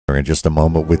in just a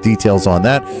moment with details on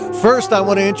that. First, I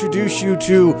want to introduce you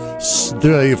to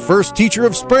the first teacher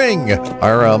of spring.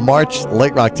 Our March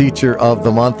Lite Rock Teacher of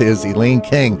the Month is Elaine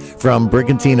King from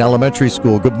Brigantine Elementary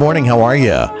School. Good morning. How are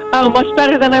you? Oh, much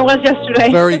better than I was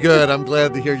yesterday. Very good. I'm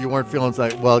glad to hear you weren't feeling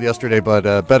well yesterday,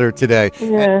 but better today.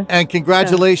 Yeah. And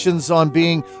congratulations on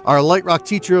being our Lite Rock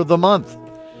Teacher of the Month.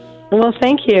 Well,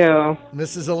 thank you.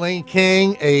 Mrs. Elaine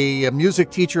King, a music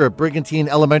teacher at Brigantine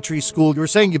Elementary School. You were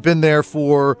saying you've been there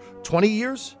for 20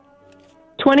 years?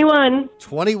 21.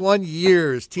 21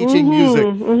 years teaching music.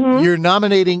 Your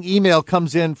nominating email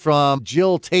comes in from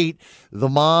Jill Tate, the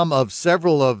mom of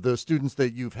several of the students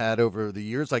that you've had over the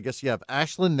years. I guess you have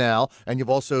Ashlyn now, and you've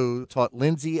also taught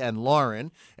Lindsay and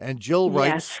Lauren. And Jill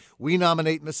writes, we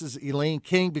nominate Mrs. Elaine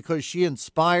King because she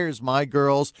inspires my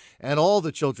girls and all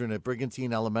the children at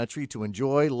Brigantine Elementary to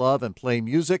enjoy, love, and play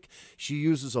music. She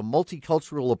uses a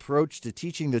multicultural approach to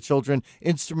teaching the children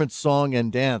instruments, song,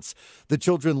 and dance. The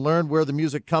children learn where the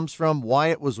music comes from, why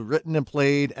it was written and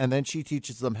played, and then she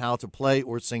teaches them how to play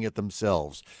or sing it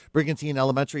themselves. Brigantine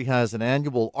Elementary has an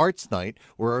annual arts night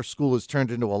where our school is turned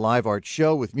into a live art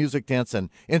show with music, dance, and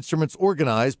instruments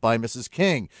organized by Mrs.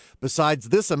 King. Besides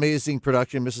this amazing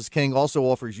production, Mrs. King also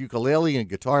offers ukulele and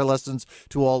guitar lessons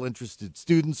to all interested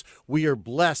students. We are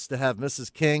blessed to have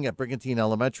Mrs. King at Brigantine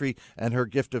Elementary and her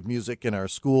gift of music in our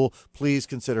school. Please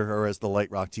consider her as the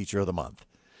Lite Rock Teacher of the Month.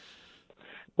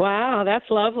 Wow, that's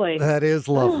lovely. That is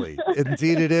lovely.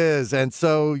 Indeed it is. And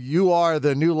so you are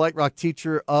the new Lite Rock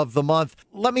Teacher of the Month.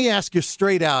 Let me ask you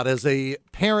straight out, as a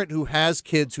parent who has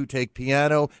kids who take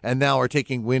piano and now are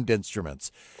taking wind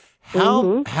instruments,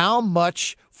 how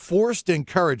much forced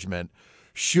encouragement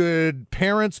should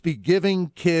parents be giving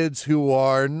kids who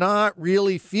are not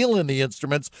really feeling the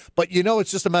instruments, but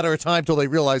it's just a matter of time till they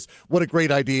realize what a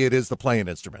great idea it is to play an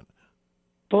instrument?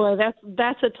 Boy,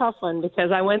 that's a tough one because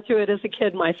I went through it as a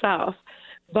kid myself,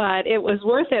 but it was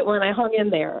worth it when I hung in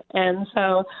there. And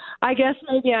so I guess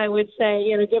maybe I would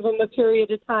say, give them a period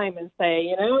of time and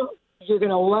say, you're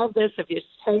going to love this if you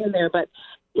hang in there. But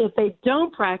if they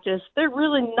don't practice, they're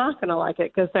really not going to like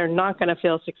it because they're not going to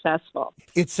feel successful.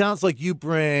 It sounds like you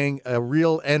bring a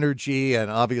real energy and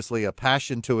obviously a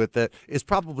passion to it that is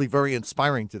probably very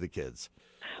inspiring to the kids.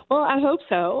 Well, I hope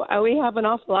so. We have an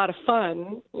awful lot of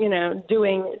fun,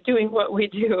 doing what we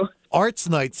do. Arts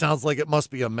Night sounds like it must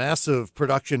be a massive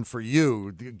production for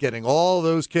you, getting all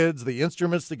those kids, the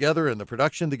instruments together and the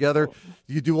production together.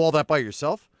 Do you do all that by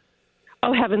yourself?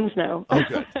 Oh, heavens, no.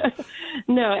 Okay.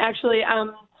 No, actually,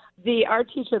 the art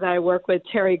teacher that I work with,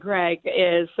 Terry Gregg,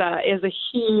 is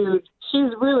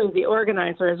she's really the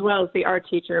organizer as well as the art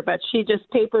teacher, but she just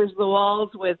papers the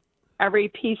walls with every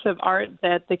piece of art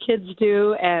that the kids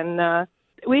do, and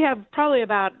we have probably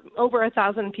about over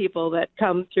 1,000 people that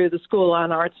come through the school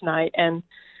on Arts Night, and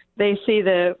they see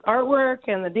the artwork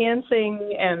and the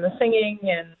dancing and the singing,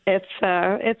 and it's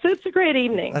a great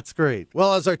evening. That's great.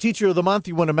 Well, as our Teacher of the Month,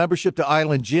 you won a membership to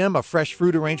Island Gym, a fresh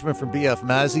fruit arrangement from BF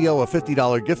Mazzio, a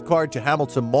 $50 gift card to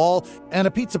Hamilton Mall, and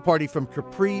a pizza party from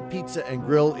Capri Pizza and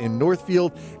Grill in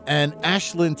Northfield. And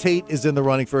Ashlyn Tate is in the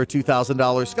running for a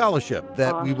 $2,000 scholarship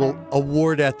that we will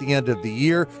award at the end of the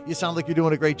year. You sound like you're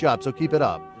doing a great job, so keep it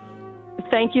up.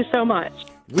 Thank you so much.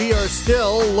 We are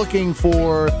still looking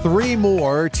for 3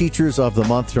 more Teachers of the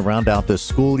Month to round out this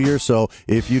school year. So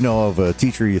if you know of a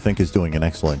teacher you think is doing an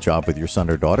excellent job with your son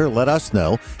or daughter, let us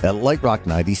know at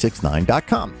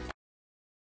literock969.com.